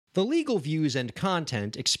The legal views and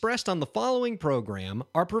content expressed on the following program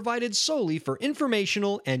are provided solely for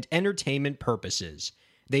informational and entertainment purposes.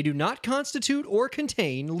 They do not constitute or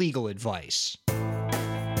contain legal advice.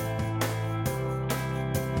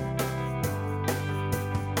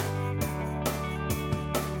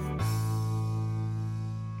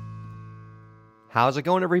 How's it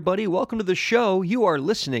going, everybody? Welcome to the show. You are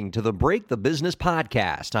listening to the Break the Business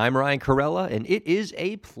podcast. I'm Ryan Carella, and it is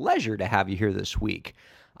a pleasure to have you here this week.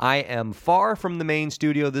 I am far from the main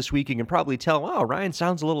studio this week. You can probably tell, wow, Ryan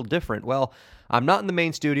sounds a little different. Well, I'm not in the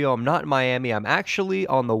main studio. I'm not in Miami. I'm actually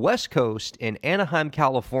on the West Coast in Anaheim,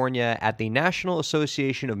 California at the National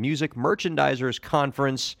Association of Music Merchandisers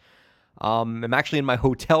Conference. I'm actually in my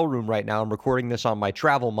hotel room right now. I'm recording this on my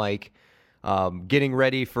travel mic. Getting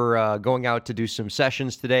ready for going out to do some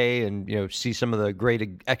sessions today and, see some of the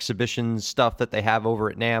great exhibition stuff that they have over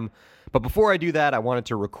at NAMM. But before I do that, I wanted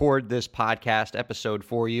to record this podcast episode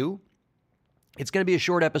for you. It's going to be a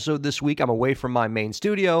short episode this week. I'm away from my main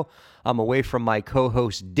studio. I'm away from my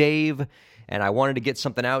co-host, Dave, and I wanted to get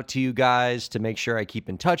something out to you guys to make sure I keep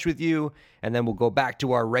in touch with you, and then we'll go back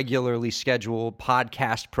to our regularly scheduled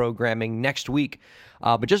podcast programming next week.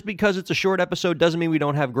 But just because it's a short episode doesn't mean we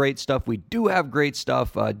don't have great stuff. We do have great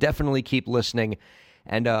stuff. Definitely keep listening.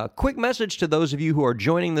 And a quick message to those of you who are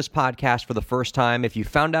joining this podcast for the first time. If you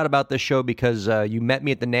found out about this show because you met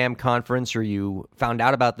me at the NAMM conference, or you found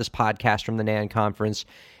out about this podcast from the NAMM conference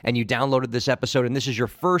and you downloaded this episode and this is your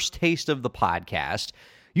first taste of the podcast,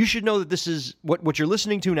 you should know that this is what you're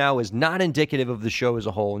listening to now is not indicative of the show as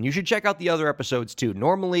a whole. And you should check out the other episodes too.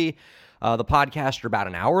 Normally, the podcasts are about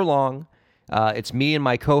an hour long. It's me and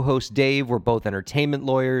my co-host, Dave. We're both entertainment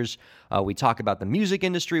lawyers. We talk about the music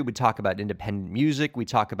industry. We talk about independent music. We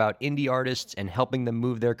talk about indie artists and helping them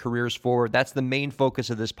move their careers forward. That's the main focus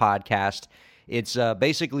of this podcast. It's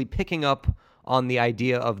basically picking up on the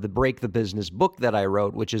idea of the Break the Business book that I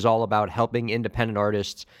wrote, which is all about helping independent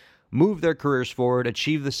artists move their careers forward,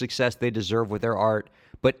 achieve the success they deserve with their art,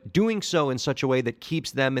 but doing so in such a way that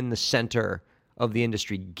keeps them in the center of the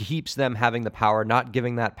industry, keeps them having the power, not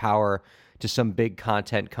giving that power to some big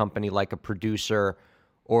content company like a producer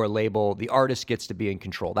or a label. The artist gets to be in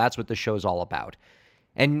control. That's what the show's all about.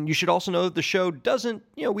 And you should also know that the show doesn't,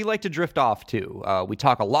 we like to drift off too. We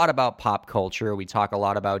talk a lot about pop culture. We talk a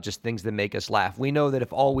lot about just things that make us laugh. We know that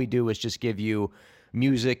if all we do is just give you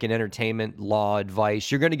music and entertainment law advice,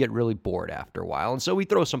 you're going to get really bored after a while. And so we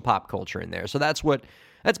throw some pop culture in there. So that's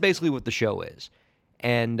basically what the show is.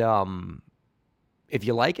 And, if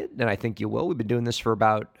you like it, and I think you will, we've been doing this for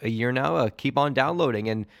about a year now, keep on downloading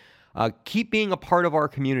and keep being a part of our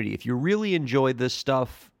community. If you really enjoy this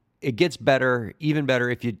stuff, it gets better, even better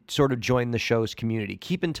if you sort of join the show's community.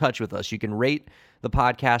 Keep in touch with us. You can rate the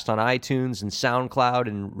podcast on iTunes and SoundCloud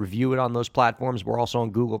and review it on those platforms. We're also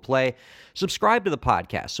on Google Play. Subscribe to the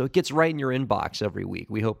podcast so it gets right in your inbox every week.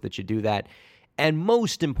 We hope that you do that. And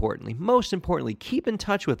most importantly, keep in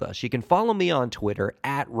touch with us. You can follow me on Twitter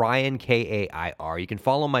at Ryan Kair. You can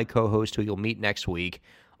follow my co-host, who you'll meet next week,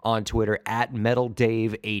 on Twitter at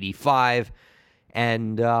MetalDave85.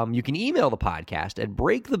 And you can email the podcast at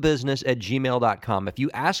breakthebusiness@gmail.com. If you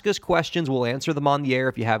ask us questions, we'll answer them on the air.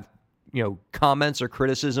 If you have comments or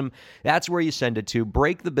criticism, that's where you send it to,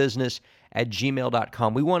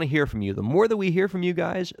 breakthebusiness@gmail.com. We want to hear from you. The more that we hear from you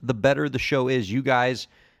guys, the better the show is. You guys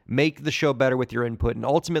make the show better with your input, and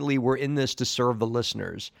ultimately we're in this to serve the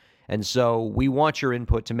listeners. And so we want your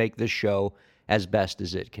input to make this show as best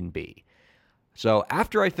as it can be. So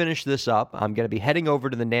after I finish this up, I'm going to be heading over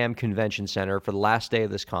to the NAMM Convention Center for the last day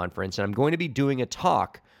of this conference, and I'm going to be doing a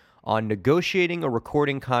talk on negotiating a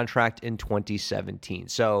recording contract in 2017.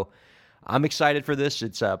 So I'm excited for this.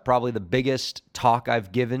 It's probably the biggest talk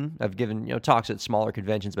I've given. I've given talks at smaller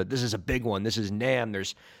conventions, but this is a big one. This is NAMM.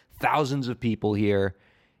 There's thousands of people here.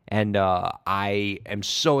 And I am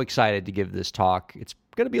so excited to give this talk. It's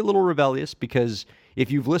going to be a little rebellious because if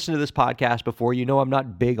you've listened to this podcast before, you know I'm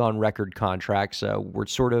not big on record contracts. We're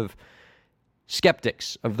sort of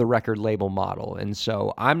skeptics of the record label model. And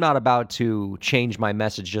so I'm not about to change my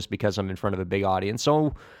message just because I'm in front of a big audience.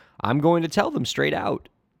 So I'm going to tell them straight out,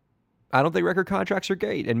 I don't think record contracts are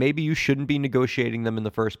great, and maybe you shouldn't be negotiating them in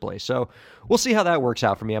the first place. So we'll see how that works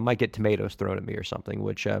out for me. I might get tomatoes thrown at me or something,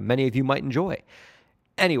 which many of you might enjoy.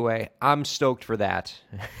 Anyway, I'm stoked for that.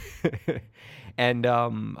 And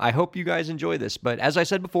I hope you guys enjoy this. But as I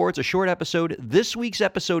said before, it's a short episode. This week's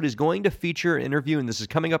episode is going to feature an interview, and this is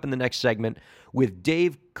coming up in the next segment, with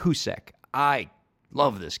Dave Kusek. I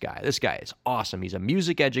Love this guy. This guy is awesome. He's a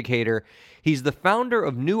music educator. He's the founder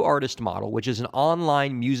of New Artist Model, which is an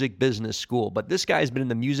online music business school. But this guy has been in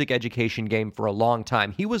the music education game for a long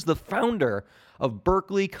time. He was the founder of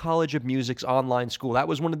Berklee College of Music's online school.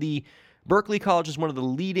 Berklee College is one of the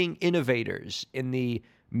leading innovators in the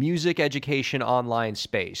music education online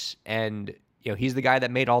space. And he's the guy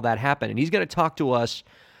that made all that happen. And he's going to talk to us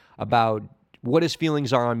about what his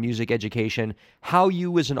feelings are on music education, how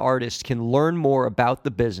you as an artist can learn more about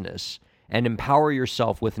the business and empower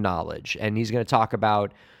yourself with knowledge. And he's going to talk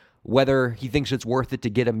about whether he thinks it's worth it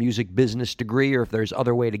to get a music business degree or if there's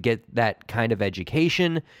other way to get that kind of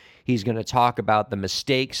education. He's going to talk about the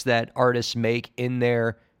mistakes that artists make in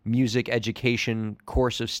their music education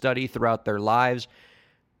course of study throughout their lives.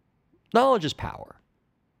 Knowledge is power.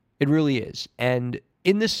 It really is. And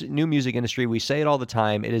in this new music industry, we say it all the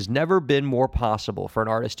time, it has never been more possible for an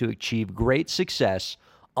artist to achieve great success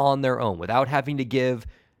on their own without having to give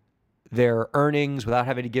their earnings, without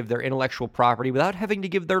having to give their intellectual property, without having to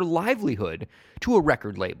give their livelihood to a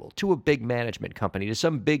record label, to a big management company, to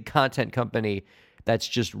some big content company that's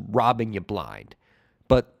just robbing you blind.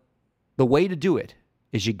 But the way to do it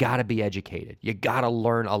is you got to be educated. You got to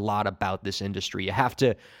learn a lot about this industry. You have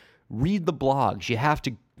to read the blogs. You have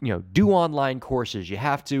to do online courses. You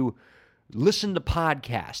have to listen to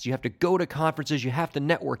podcasts. You have to go to conferences. You have to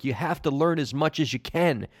network. You have to learn as much as you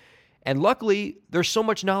can. And luckily, there's so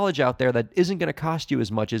much knowledge out there that isn't going to cost you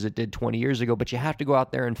as much as it did 20 years ago, but you have to go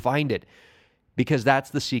out there and find it because that's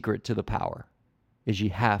the secret to the power, is you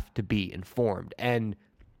have to be informed. And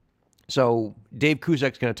so Dave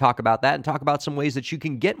Kusek's going to talk about that and talk about some ways that you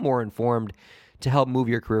can get more informed to help move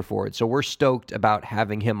your career forward. So we're stoked about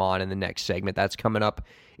having him on in the next segment. That's coming up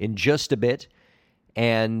in just a bit.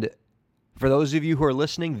 And for those of you who are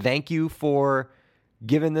listening, thank you for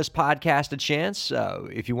giving this podcast a chance.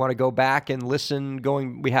 If you want to go back and listen,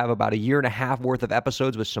 we have about 1.5 years worth of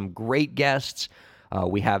episodes with some great guests.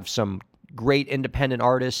 We have some great independent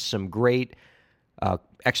artists, some great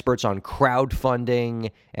experts on crowdfunding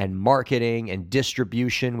and marketing and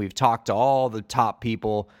distribution. We've talked to all the top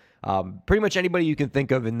people. Pretty much anybody you can think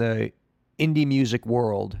of in the indie music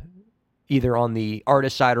world, either on the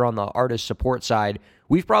artist side or on the artist support side,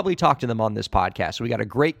 we've probably talked to them on this podcast. So we got a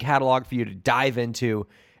great catalog for you to dive into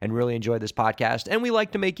and really enjoy this podcast. And we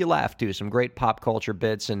like to make you laugh too. Some great pop culture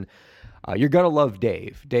bits. And you're going to love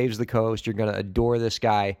Dave. Dave's the co-host. You're going to adore this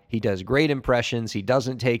guy. He does great impressions. He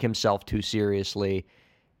doesn't take himself too seriously.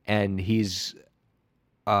 And he's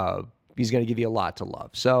going to give you a lot to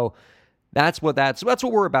love. So that's what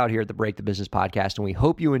we're about here at the Break the Business podcast, and we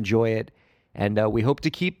hope you enjoy it, and we hope to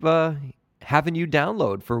keep having you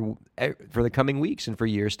download for the coming weeks and for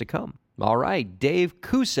years to come. All right, Dave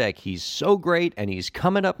Kusek, he's so great, and he's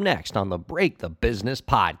coming up next on the Break the Business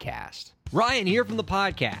podcast. Ryan here from the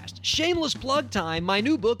podcast. Shameless plug time. My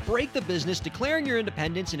new book, Break the Business, Declaring Your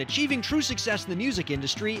Independence and Achieving True Success in the Music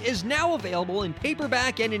Industry, is now available in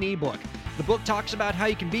paperback and an ebook. The book talks about how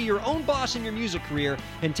you can be your own boss in your music career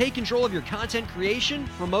and take control of your content creation,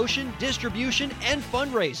 promotion, distribution, and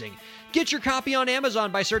fundraising. Get your copy on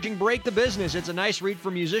Amazon by searching Break the Business. It's a nice read for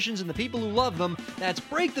musicians and the people who love them. That's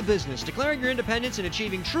Break the Business, Declaring Your Independence and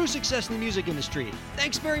Achieving True Success in the Music Industry.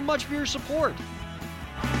 Thanks very much for your support.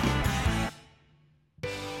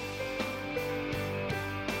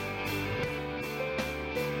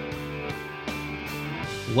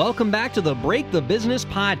 Welcome back to the Break the Business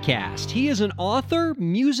podcast. He is an author,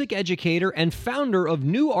 music educator, and founder of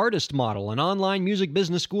New Artist Model, an online music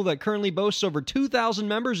business school that currently boasts over 2,000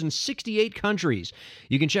 members in 68 countries.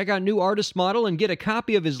 You can check out New Artist Model and get a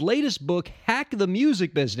copy of his latest book, Hack the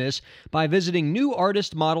Music Business, by visiting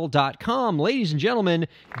newartistmodel.com. Ladies and gentlemen,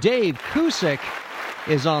 Dave Kusek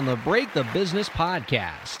is on the Break the Business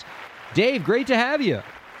podcast. Dave, great to have you.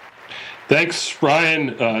 Thanks,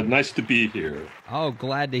 Ryan. Nice to be here. Oh,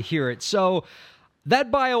 glad to hear it. So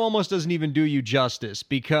that bio almost doesn't even do you justice,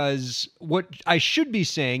 because what I should be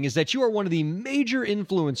saying is that you are one of the major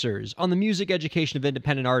influencers on the music education of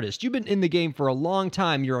independent artists. You've been in the game for a long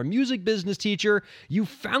time. You're a music business teacher. You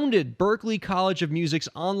founded Berklee College of Music's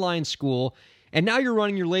online school, and now you're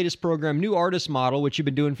running your latest program, New Artist Model, which you've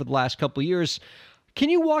been doing for the last couple of years. Can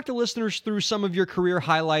you walk the listeners through some of your career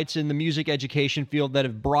highlights in the music education field that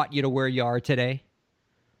have brought you to where you are today?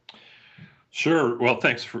 Sure. Well,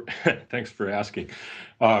 thanks for asking.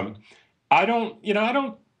 I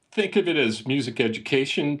don't think of it as music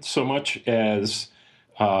education so much as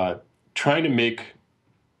trying to make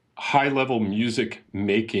high-level music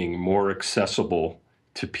making more accessible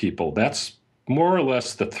to people. That's more or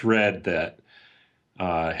less the thread that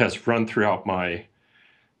has run throughout my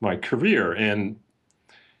career. And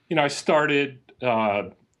I started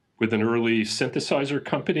with an early synthesizer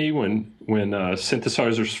company when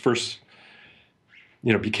synthesizers first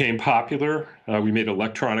became popular. We made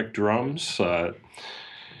electronic drums.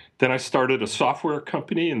 Then I started a software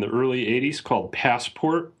company in the early 80s called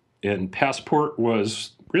Passport. And Passport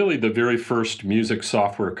was really the very first music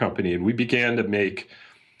software company. And we began to make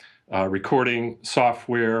recording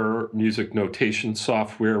software, music notation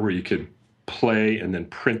software where you could play and then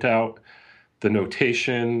print out the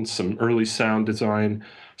notation, some early sound design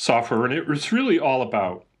software. And it was really all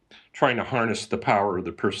about trying to harness the power of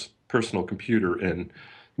the personal computer and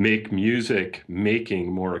make music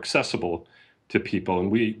making more accessible to people.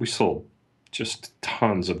 And we sold just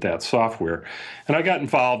tons of that software. And I got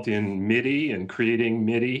involved in MIDI and creating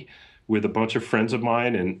MIDI with a bunch of friends of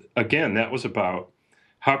mine. And again, that was about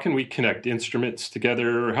how can we connect instruments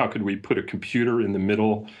together? How could we put a computer in the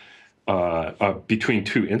middle between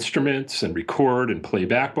two instruments and record and play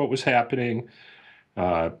back what was happening?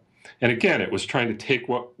 And again, it was trying to take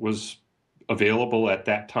what was available at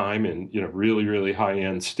that time in really, really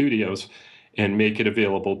high-end studios and make it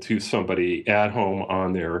available to somebody at home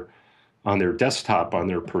on their desktop, on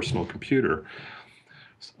their personal computer.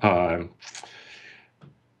 I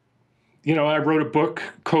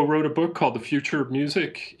co-wrote a book called The Future of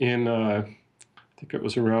Music in, I think it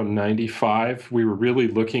was around 95. We were really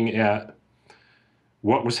looking at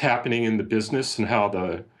what was happening in the business and how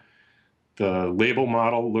the label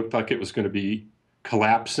model looked like it was going to be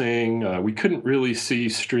collapsing. We couldn't really see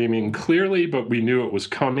streaming clearly, but we knew it was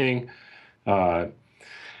coming. And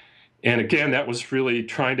again, that was really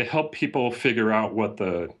trying to help people figure out what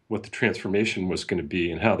the transformation was going to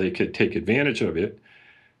be and how they could take advantage of it.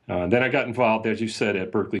 Then I got involved, as you said,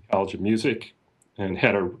 at Berklee College of Music and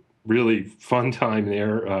had a really fun time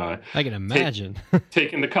there. I can imagine.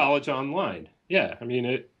 Taking the college online. Yeah, I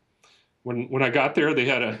mean, when I got there, they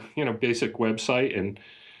had a basic website, and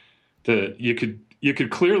you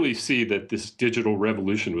could clearly see that this digital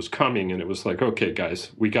revolution was coming, and it was like, okay,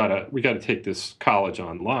 guys, we gotta take this college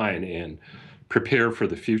online and prepare for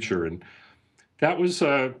the future. And that was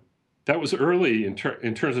early in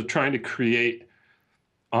terms of trying to create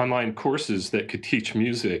online courses that could teach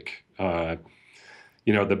music.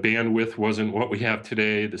 The bandwidth wasn't what we have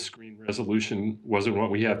today. The screen resolution wasn't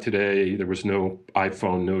what we have today. There was no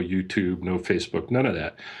iPhone, no YouTube, no Facebook, none of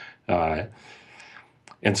that.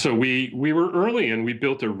 And so we were early, and we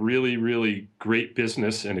built a really, really great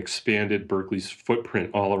business and expanded Berklee's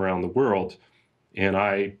footprint all around the world. And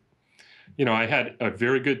I had a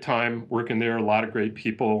very good time working there, a lot of great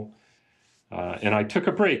people. And I took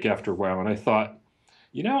a break after a while, and I thought,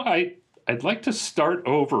 I'd like to start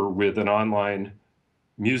over with an online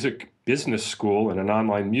music business school and an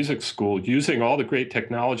online music school using all the great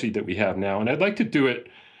technology that we have now. And I'd like to do it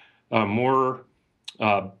more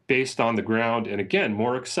based on the ground, and again,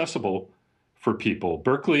 more accessible for people.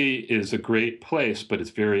 Berklee is a great place, but it's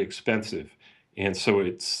very expensive. And so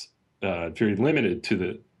it's very limited to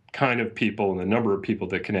the kind of people and the number of people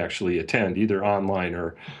that can actually attend, either online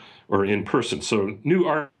or in person. So New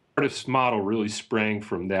Artist Model really sprang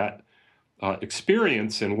from that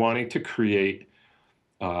experience and wanting to create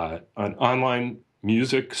an online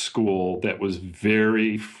music school that was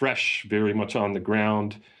very fresh, very much on the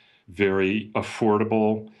ground, very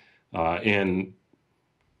affordable, and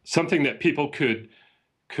something that people could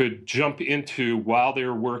jump into while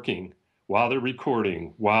they're working, while they're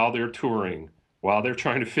recording, while they're touring, while they're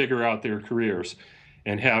trying to figure out their careers,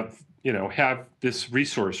 and have this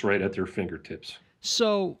resource right at their fingertips.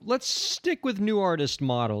 So let's stick with New Artist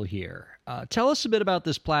Model here. Tell us a bit about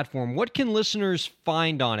this platform. What can listeners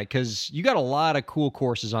find on it? Because you got a lot of cool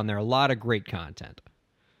courses on there, a lot of great content.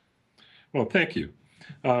 Well, thank you.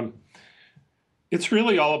 It's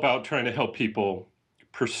really all about trying to help people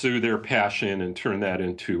pursue their passion and turn that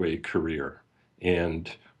into a career. And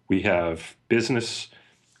we have business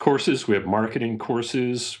courses, we have marketing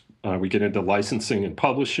courses, we get into licensing and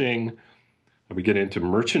publishing, we get into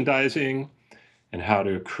merchandising and how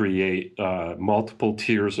to create multiple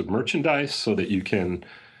tiers of merchandise so that you can,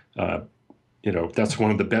 that's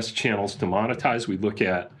one of the best channels to monetize. We look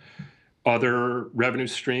at other revenue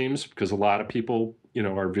streams because a lot of people,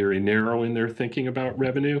 are very narrow in their thinking about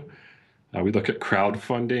revenue. We look at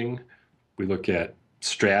crowdfunding. We look at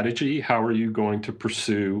strategy. How are you going to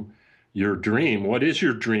pursue your dream? What is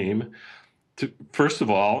your dream, first of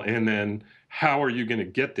all, and then how are you going to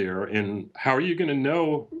get there, and how are you going to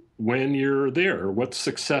know when you're there? What's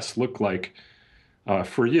success look like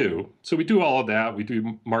for you? So we do all of that. We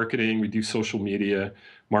do marketing. We do social media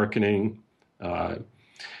marketing. And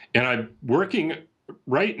I'm working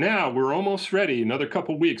right now. We're almost ready. Another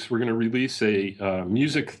couple weeks, we're going to release a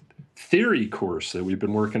music theory course that we've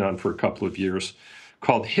been working on for a couple of years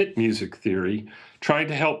called Hit Music Theory, trying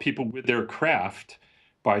to help people with their craft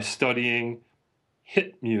by studying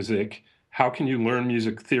hit music. How can you learn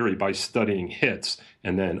music theory by studying hits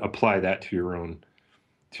and then apply that to your own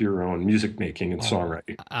music making and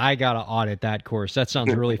songwriting? I gotta audit that course. That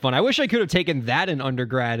sounds really fun. I wish I could have taken that in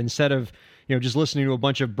undergrad instead of just listening to a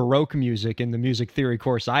bunch of Baroque music in the music theory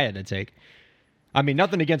course I had to take. I mean,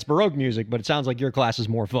 nothing against Baroque music, but it sounds like your class is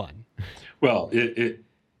more fun. Well,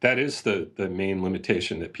 that is the main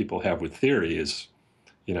limitation that people have with theory is,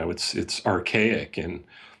 it's archaic and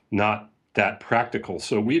not that practical.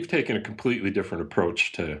 So we've taken a completely different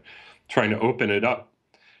approach to trying to open it up.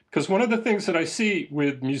 Because one of the things that I see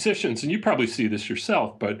with musicians, and you probably see this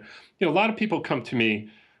yourself, but a lot of people come to me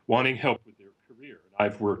wanting help with their career.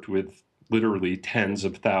 I've worked with literally tens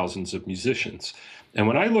of thousands of musicians. And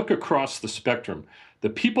when I look across the spectrum, the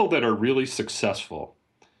people that are really successful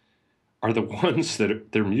are the ones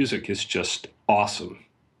that their music is just awesome.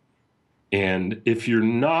 And if you're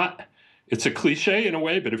not, it's a cliche in a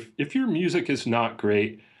way, but if your music is not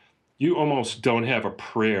great, you almost don't have a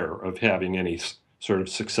prayer of having any sort of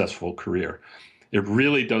successful career. It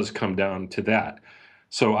really does come down to that.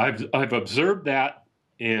 So I've observed that,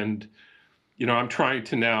 and I'm trying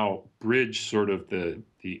to now bridge sort of the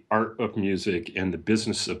art of music and the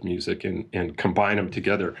business of music and combine them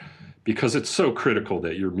together, because it's so critical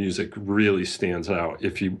that your music really stands out.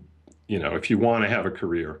 If you want to have a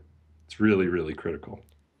career, it's really, really critical.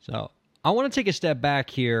 So I want to take a step back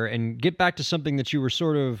here and get back to something that you were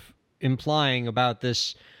sort of implying about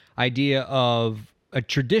this idea of a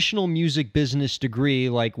traditional music business degree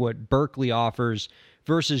like what Berkeley offers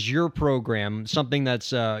versus your program, something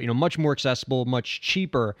that's much more accessible, much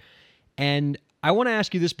cheaper. And I want to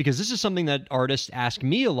ask you this because this is something that artists ask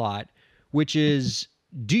me a lot, which is,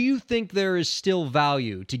 do you think there is still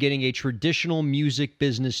value to getting a traditional music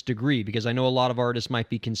business degree? Because I know a lot of artists might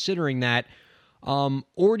be considering that.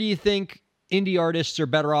 Or do you think indie artists are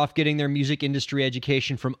better off getting their music industry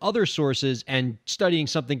education from other sources and studying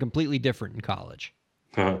something completely different in college?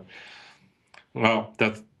 Well,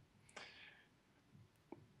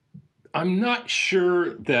 I'm not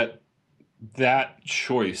sure that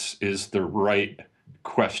choice is the right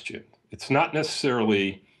question. It's not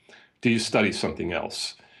necessarily, do you study something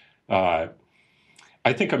else? I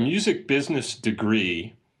think a music business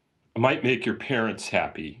degree might make your parents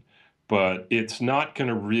happy, but it's not going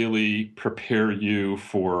to really prepare you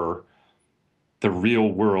for the real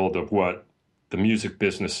world of what the music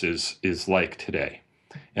business is like today.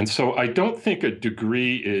 And so I don't think a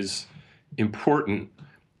degree is important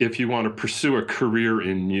if you want to pursue a career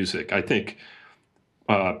in music. I think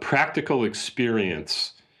practical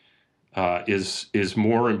experience is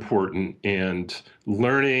more important, and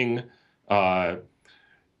learning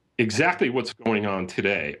exactly what's going on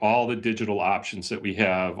today, all the digital options that we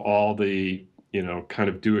have, all the kind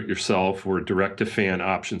of do-it-yourself or direct-to-fan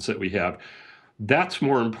options that we have. That's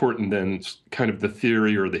more important than kind of the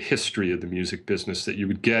theory or the history of the music business that you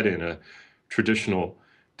would get in a traditional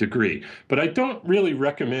degree. But I don't really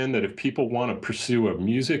recommend that if people want to pursue a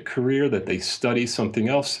music career that they study something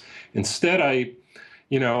else. Instead, I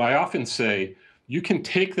often say you can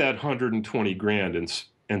take that 120 grand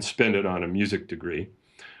and spend it on a music degree,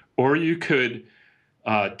 or you could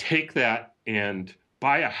take that and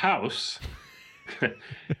buy a house,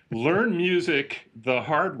 learn music the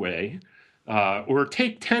hard way, or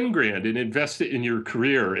take 10 grand and invest it in your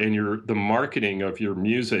career and the marketing of your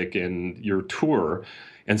music and your tour,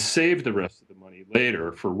 and save the rest of the money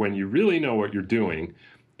later for when you really know what you're doing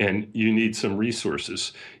and you need some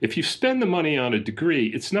resources. If you spend the money on a degree,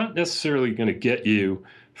 it's not necessarily going to get you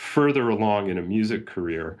further along in a music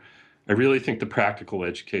career. I really think the practical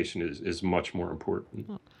education is much more important.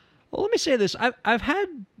 Well, let me say this. I've had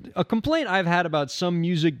a complaint I've had about some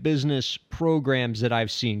music business programs that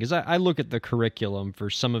I've seen, because I look at the curriculum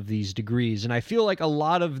for some of these degrees, and I feel like a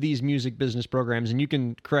lot of these music business programs, and you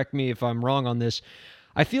can correct me if I'm wrong on this,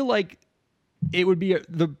 I feel like it would be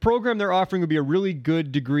the program they're offering would be a really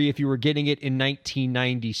good degree if you were getting it in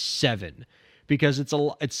 1997, because it's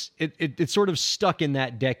sort of stuck in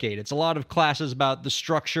that decade. It's a lot of classes about the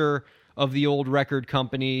structure of the old record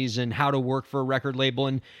companies and how to work for a record label,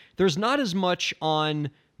 and there's not as much on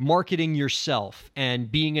marketing yourself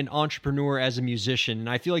and being an entrepreneur as a musician. And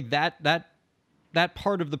I feel like that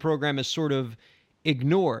part of the program is sort of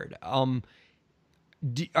ignored.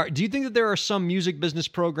 Do you think that there are some music business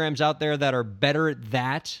programs out there that are better at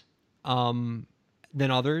that than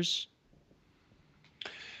others?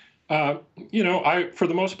 For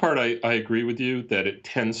the most part, I agree with you that it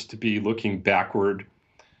tends to be looking backward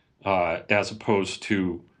as opposed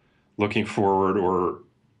to looking forward or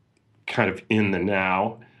kind of in the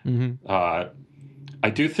now. I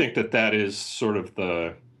do think that is sort of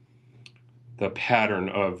the pattern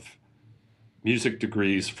of music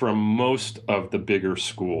degrees from most of the bigger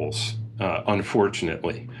schools,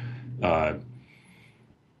 unfortunately. I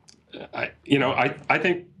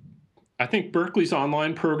think Berklee's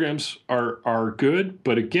online programs are good,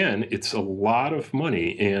 but again, it's a lot of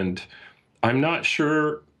money, and I'm not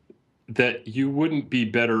sure that you wouldn't be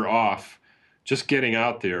better off just getting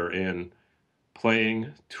out there and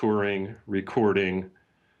playing, touring, recording,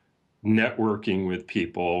 networking with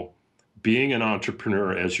people, being an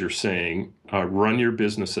entrepreneur, as you're saying, run your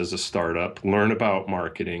business as a startup, learn about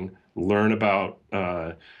marketing, learn about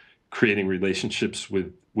creating relationships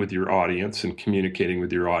with your audience and communicating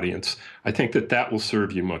with your audience. I think that will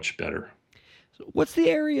serve you much better. So what's the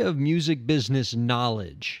area of music business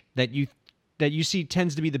knowledge that you see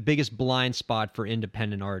tends to be the biggest blind spot for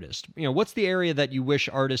independent artists? What's the area that you wish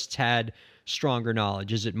artists had stronger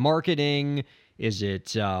knowledge? Is it marketing? Is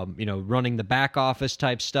it running the back office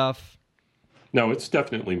type stuff? No, it's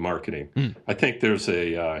definitely marketing. I think there's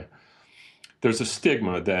a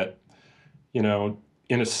stigma that, in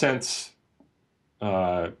a sense,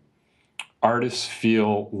 artists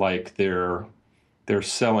feel like they're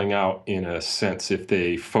selling out in a sense if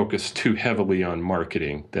they focus too heavily on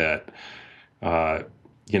marketing. That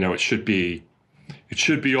it should be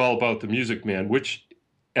all about the music man. Which,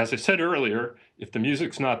 as I said earlier, if the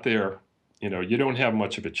music's not there, you don't have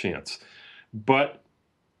much of a chance. But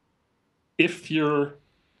if you're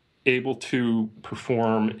able to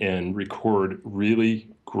perform and record really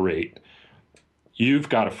great, you've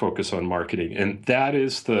got to focus on marketing. And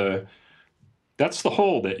that's the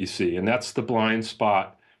hole that you see. And that's the blind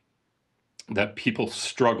spot that people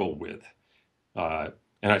struggle with. And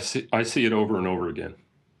I see it over and over again.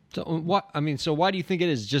 So why do you think it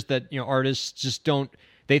is? Just that, artists just don't,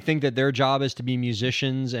 they think that their job is to be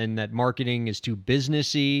musicians and that marketing is too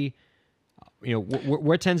businessy.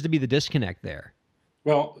 Where tends to be the disconnect there?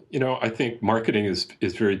 Well, I think marketing is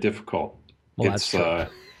very difficult. Well, that's true.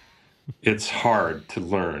 It's hard to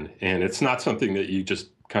learn, and it's not something that you just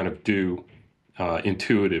kind of do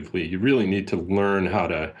intuitively. You really need to learn how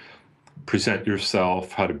to present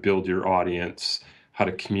yourself, how to build your audience, how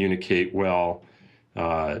to communicate well,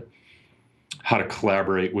 how to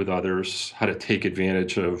collaborate with others, how to take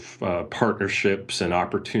advantage of partnerships and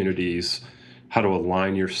opportunities, how to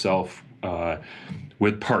align yourself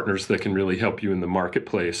with partners that can really help you in the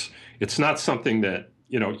marketplace. It's not something that,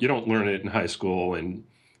 you don't learn it in high school, and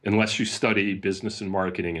unless you study business and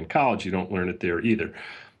marketing in college, you don't learn it there either.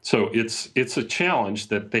 So it's a challenge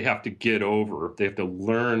that they have to get over. They have to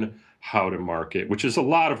learn how to market, which is a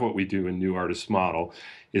lot of what we do in New Artist Model,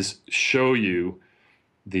 is show you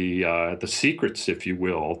the secrets, if you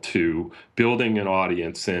will, to building an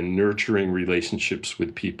audience and nurturing relationships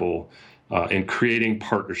with people, and creating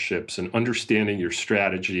partnerships and understanding your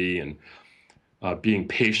strategy and being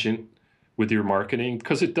patient with your marketing,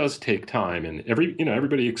 because it does take time, and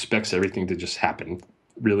everybody expects everything to just happen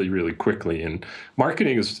really, really quickly. And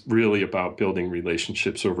marketing is really about building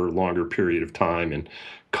relationships over a longer period of time and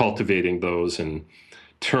cultivating those and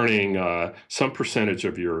turning some percentage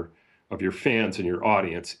of your fans and your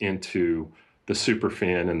audience into the super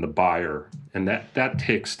fan and the buyer. And that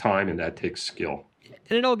takes time and that takes skill.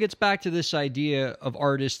 And it all gets back to this idea of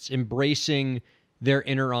artists embracing their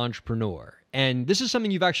inner entrepreneur. And this is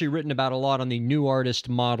something you've actually written about a lot on the New Artist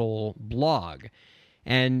Model blog.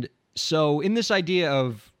 And so in this idea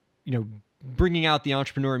of, bringing out the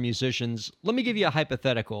entrepreneur musicians, let me give you a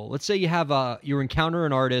hypothetical. Let's say you encounter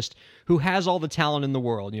an artist who has all the talent in the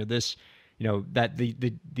world. That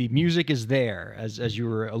the music is there, as you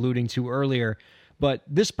were alluding to earlier. But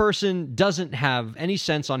this person doesn't have any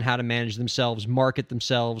sense on how to manage themselves, market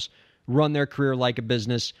themselves, run their career like a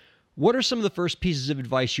business. What are some of the first pieces of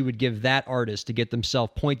advice you would give that artist to get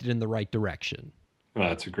themselves pointed in the right direction? Well,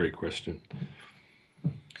 that's a great question.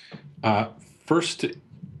 First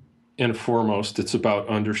and foremost, it's about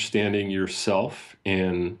understanding yourself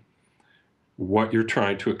and what you're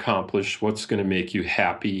trying to accomplish, what's going to make you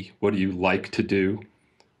happy, what do you like to do,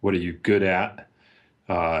 what are you good at,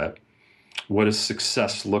 what does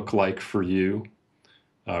success look like for you.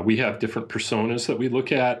 We have different personas that we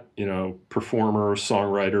look at, performer,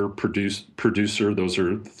 songwriter, producer. Those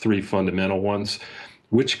are three fundamental ones.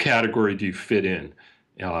 Which category do you fit in?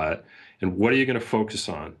 And what are you going to focus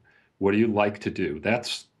on? What do you like to do?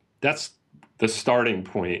 That's the starting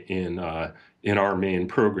point in our main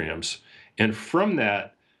programs. And from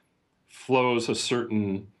that flows a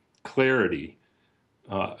certain clarity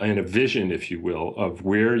and a vision, if you will, of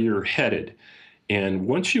where you're headed. And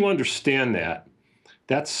once you understand that,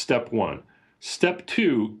 that's step one. Step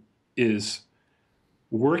two is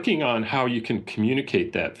working on how you can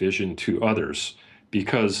communicate that vision to others.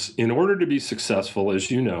 Because in order to be successful,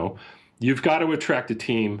 as you know, you've got to attract a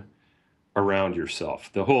team around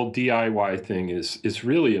yourself. The whole DIY thing is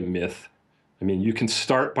really a myth. I mean, you can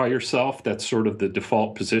start by yourself. That's sort of the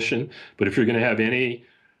default position. But if you're going to have any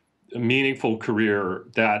meaningful career,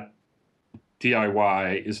 that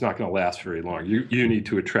DIY is not going to last very long. You need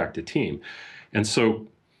to attract a team. And so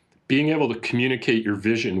being able to communicate your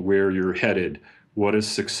vision, where you're headed, what does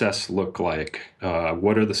success look like?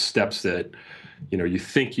 What are the steps that you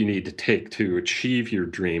think you need to take to achieve your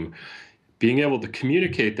dream? Being able to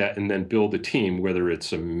communicate that and then build a team, whether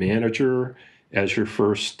it's a manager as your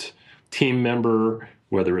first team member,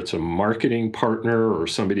 whether it's a marketing partner or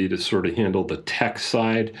somebody to sort of handle the tech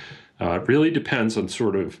side, it really depends on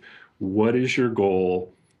sort of what is your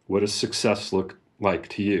goal, what does success look like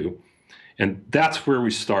to you? And that's where we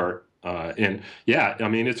start. And yeah, I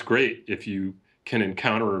mean, it's great if you can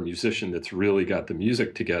encounter a musician that's really got the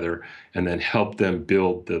music together and then help them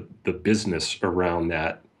build the business around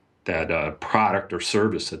that product or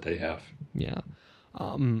service that they have. Yeah.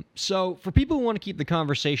 So for people who want to keep the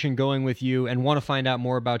conversation going with you and want to find out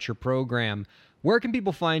more about your program, where can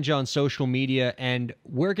people find you on social media, and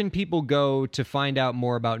where can people go to find out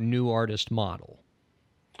more about New Artist Model?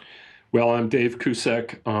 Well, I'm Dave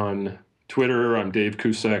Kusek on Twitter. I'm Dave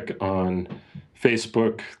Kusek on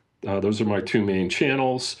Facebook. Those are my two main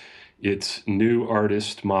channels. It's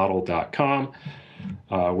newartistmodel.com.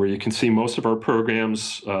 Where you can see most of our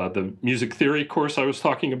programs. The music theory course I was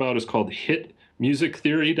talking about is called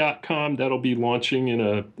hitmusictheory.com. That'll be launching in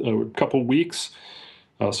a couple weeks.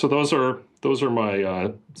 So those are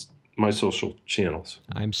my social channels.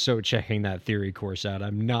 I'm so checking that theory course out.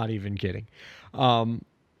 I'm not even kidding. And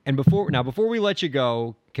before we let you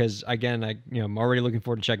go, because again, I'm already looking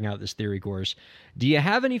forward to checking out this theory course. Do you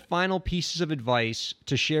have any final pieces of advice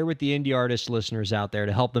to share with the indie artist listeners out there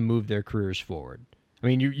to help them move their careers forward? I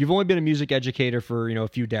mean, you've only been a music educator for a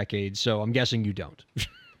few decades, so I'm guessing you don't.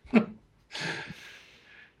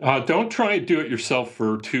 Don't try and do it yourself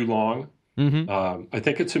for too long. Mm-hmm. I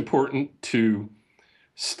think it's important to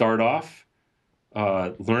start off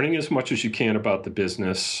learning as much as you can about the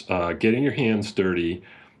business, getting your hands dirty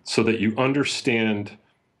so that you understand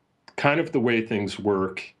kind of the way things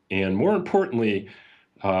work, and more importantly,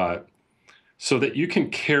 so that you can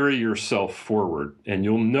carry yourself forward, and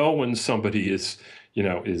you'll know when somebody is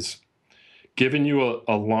giving you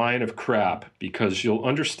a line of crap, because you'll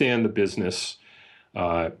understand the business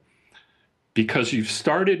because you've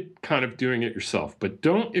started kind of doing it yourself. But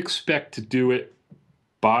don't expect to do it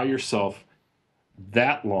by yourself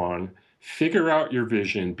that long. Figure out your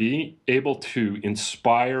vision, be able to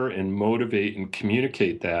inspire and motivate and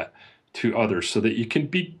communicate that to others so that you can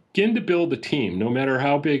begin to build a team, no matter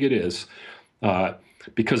how big it is,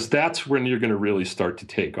 because that's when you're going to really start to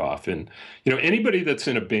take off. And anybody that's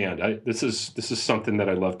in a band, this is something that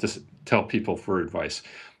I love to tell people for advice.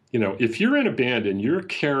 If you're in a band and you're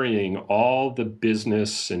carrying all the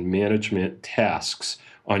business and management tasks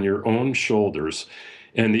on your own shoulders,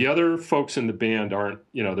 and the other folks in the band aren't,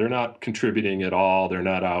 they're not contributing at all. They're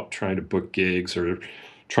not out trying to book gigs or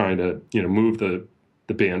trying to, move the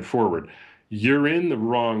band forward. You're in the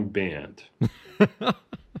wrong band.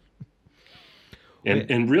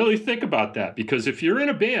 And really think about that, because if you're in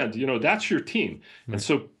a band, that's your team. Right. And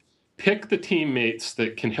so pick the teammates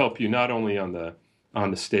that can help you not only on the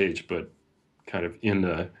stage, but kind of in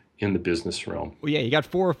the business realm. Well, yeah, you got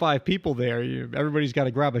 4 or 5 people there. Everybody's got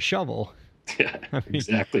to grab a shovel. Yeah,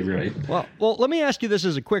 exactly right. Well, let me ask you this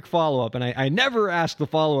as a quick follow-up, and I never ask the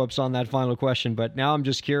follow-ups on that final question, but now I'm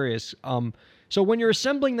just curious. So when you're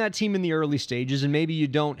assembling that team in the early stages, and maybe you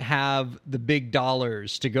don't have the big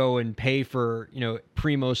dollars to go and pay for,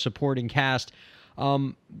 primo supporting cast,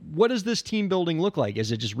 what does this team building look like?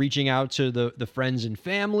 Is it just reaching out to the friends and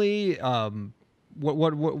family?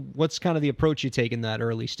 What's kind of the approach you take in that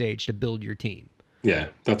early stage to build your team? Yeah,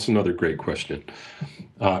 that's another great question.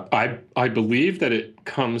 I believe that it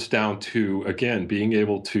comes down to, again, being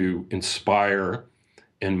able to inspire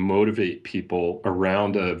and motivate people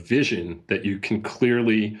around a vision that you can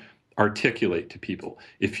clearly articulate to people.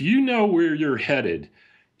 If you know where you're headed,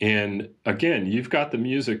 and again, you've got the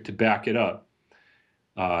music to back it up,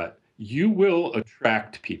 you will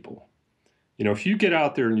attract people. If you get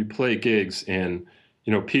out there and you play gigs and,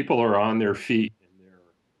 people are on their feet,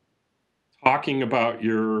 talking about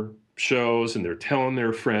your shows and they're telling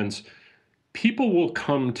their friends, people will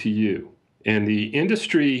come to you. And the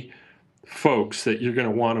industry folks that you're going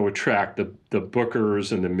to want to attract, the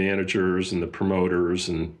bookers and the managers and the promoters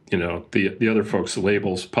and, the other folks, the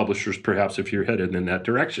labels, publishers, perhaps, if you're headed in that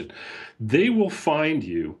direction. They will find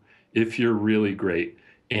you if you're really great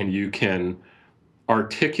and you can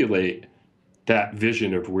articulate that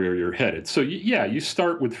vision of where you're headed. So yeah, you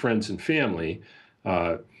start with friends and family,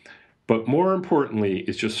 but more importantly,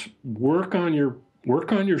 it's just work on your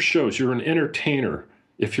shows. You're an entertainer.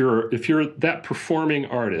 If you're that performing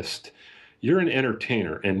artist, you're an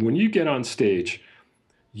entertainer. And when you get on stage,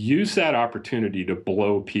 use that opportunity to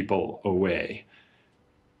blow people away.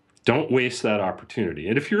 Don't waste that opportunity.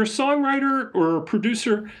 And if you're a songwriter or a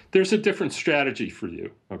producer, there's a different strategy for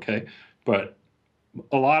you, okay? But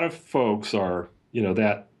a lot of folks are,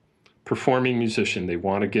 that performing musician. They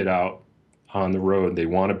want to get out on the road. They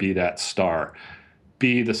want to be that star.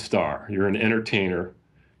 Be the star. You're an entertainer.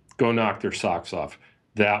 Go knock their socks off.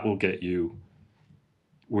 That will get you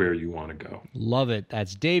where you want to go. Love it.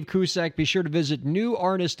 That's Dave Kusek. Be sure to visit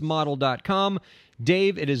newartistmodel.com.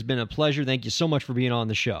 Dave, it has been a pleasure. Thank you so much for being on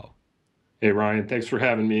the show. Hey, Ryan, thanks for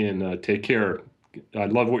having me, and take care. I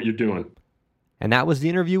love what you're doing. And that was the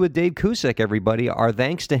interview with Dave Kusek, everybody. Our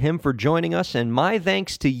thanks to him for joining us, and my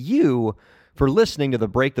thanks to you for listening to the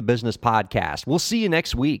Break the Business podcast. We'll see you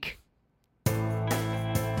next week.